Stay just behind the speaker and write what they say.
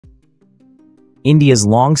India's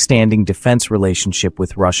long-standing defense relationship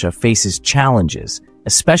with Russia faces challenges,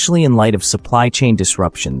 especially in light of supply chain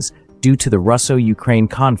disruptions due to the Russo-Ukraine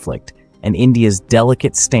conflict and India's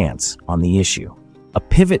delicate stance on the issue. A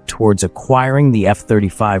pivot towards acquiring the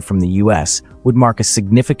F-35 from the US would mark a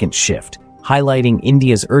significant shift, highlighting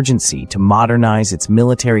India's urgency to modernize its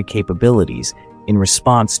military capabilities in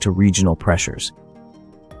response to regional pressures.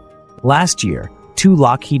 Last year, 2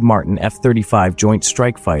 Lockheed Martin F-35 Joint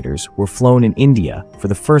Strike Fighters were flown in India for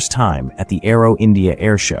the first time at the Aero India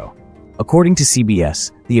Air Show. According to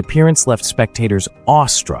CBS, the appearance left spectators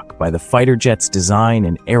awestruck by the fighter jet's design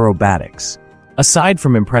and aerobatics. Aside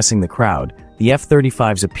from impressing the crowd, the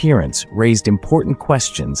F-35's appearance raised important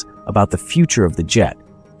questions about the future of the jet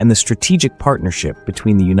and the strategic partnership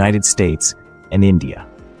between the United States and India.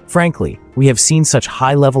 Frankly, we have seen such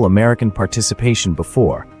high-level American participation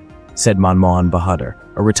before, said Manmohan Bahadur,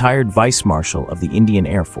 a retired vice marshal of the Indian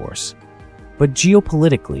Air Force. But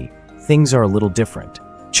geopolitically, things are a little different.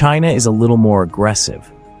 China is a little more aggressive,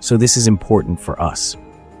 so this is important for us.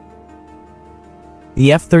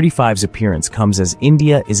 The F-35's appearance comes as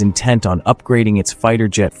India is intent on upgrading its fighter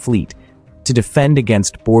jet fleet to defend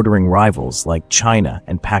against bordering rivals like China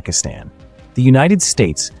and Pakistan. The United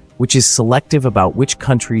States, which is selective about which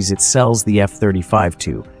countries it sells the F-35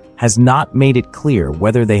 to, has not made it clear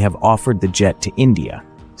whether they have offered the jet to India,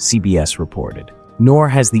 CBS reported. Nor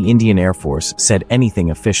has the Indian Air Force said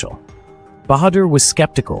anything official. Bahadur was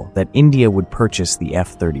skeptical that India would purchase the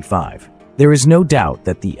F-35. There is no doubt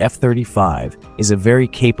that the F-35 is a very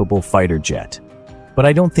capable fighter jet, but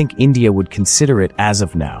I don't think India would consider it as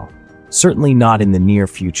of now, certainly not in the near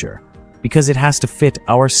future, because it has to fit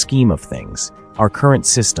our scheme of things, our current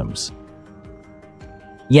systems.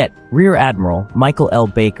 Yet, Rear Admiral Michael L.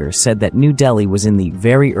 Baker said that New Delhi was in the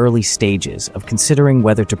very early stages of considering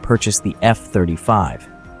whether to purchase the F-35.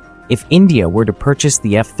 If India were to purchase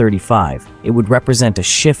the F-35, it would represent a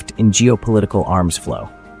shift in geopolitical arms flow.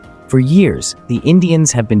 For years, the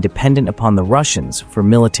Indians have been dependent upon the Russians for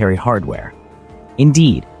military hardware.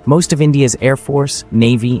 Indeed, most of India's Air Force,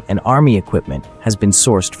 Navy, and Army equipment has been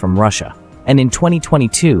sourced from Russia. And in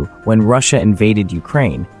 2022, when Russia invaded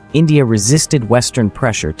Ukraine, India resisted Western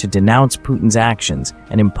pressure to denounce Putin's actions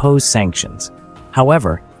and impose sanctions.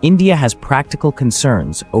 However, India has practical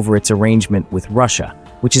concerns over its arrangement with Russia,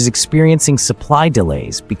 which is experiencing supply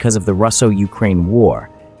delays because of the Russo-Ukraine war,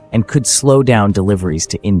 and could slow down deliveries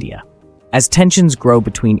to India. As tensions grow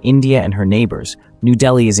between India and her neighbors, New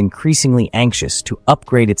Delhi is increasingly anxious to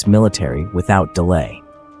upgrade its military without delay.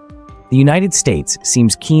 The United States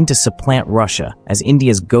seems keen to supplant Russia as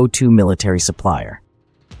India's go-to military supplier.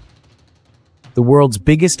 The world's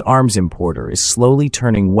biggest arms importer is slowly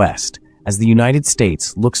turning west as the United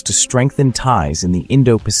States looks to strengthen ties in the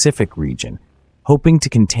Indo-Pacific region, hoping to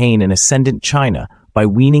contain an ascendant China by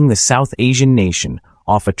weaning the South Asian nation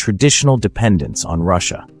off a traditional dependence on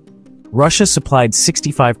Russia. Russia supplied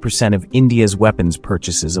 65% of India's weapons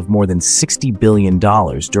purchases of more than $60 billion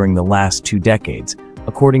during the last 2 decades,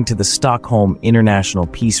 according to the Stockholm International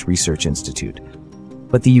Peace Research Institute.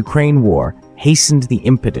 But the Ukraine war hastened the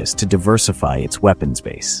impetus to diversify its weapons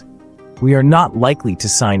base. "We are not likely to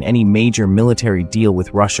sign any major military deal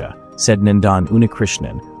with Russia," said Nandan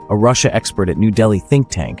Unnikrishnan, a Russia expert at New Delhi think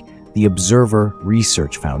tank, the Observer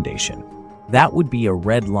Research Foundation. That would be a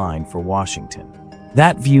red line for Washington.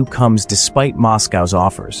 That view comes despite Moscow's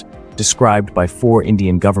offers, described by 4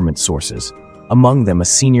 Indian government sources, among them a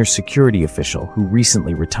senior security official who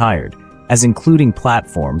recently retired, as including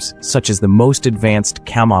platforms such as the most advanced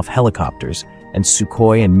Kamov helicopters and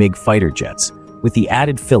Sukhoi and MiG fighter jets, with the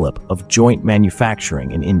added fillip of joint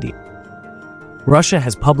manufacturing in India. Russia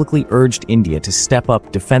has publicly urged India to step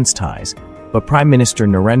up defense ties, but Prime Minister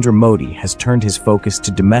Narendra Modi has turned his focus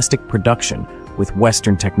to domestic production with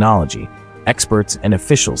Western technology, experts and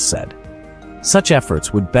officials said. Such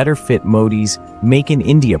efforts would better fit Modi's Make in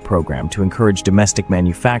India program to encourage domestic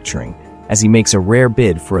manufacturing, as he makes a rare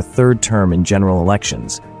bid for a 3rd term in general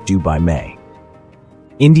elections, due by May.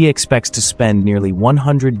 India expects to spend nearly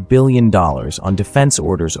 $100 billion on defense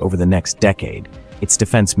orders over the next decade, its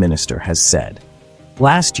defense minister has said.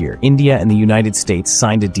 Last year, India and the United States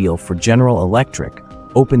signed a deal for General Electric,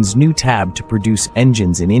 opens new tab to produce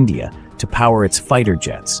engines in India to power its fighter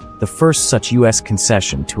jets, the first such U.S.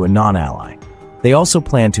 concession to a non-ally. They also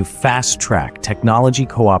plan to fast-track technology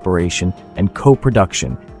cooperation and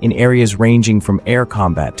co-production in areas ranging from air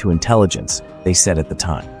combat to intelligence, they said at the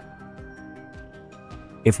time.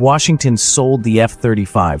 If Washington sold the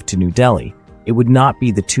F-35 to New Delhi, it would not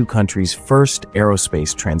be the 2 countries' first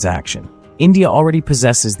aerospace transaction. India already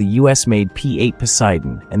possesses the US-made P-8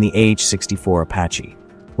 Poseidon and the AH-64 Apache.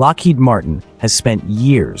 Lockheed Martin has spent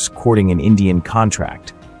years courting an Indian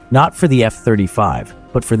contract, not for the F-35,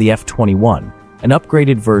 but for the F-21, an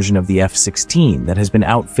upgraded version of the F-16 that has been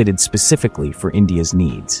outfitted specifically for India's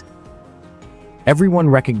needs. Everyone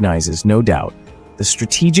recognizes, no doubt, the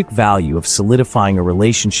strategic value of solidifying a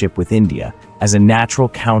relationship with India as a natural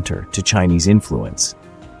counter to Chinese influence,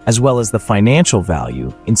 as well as the financial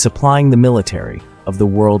value in supplying the military of the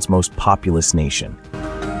world's most populous nation.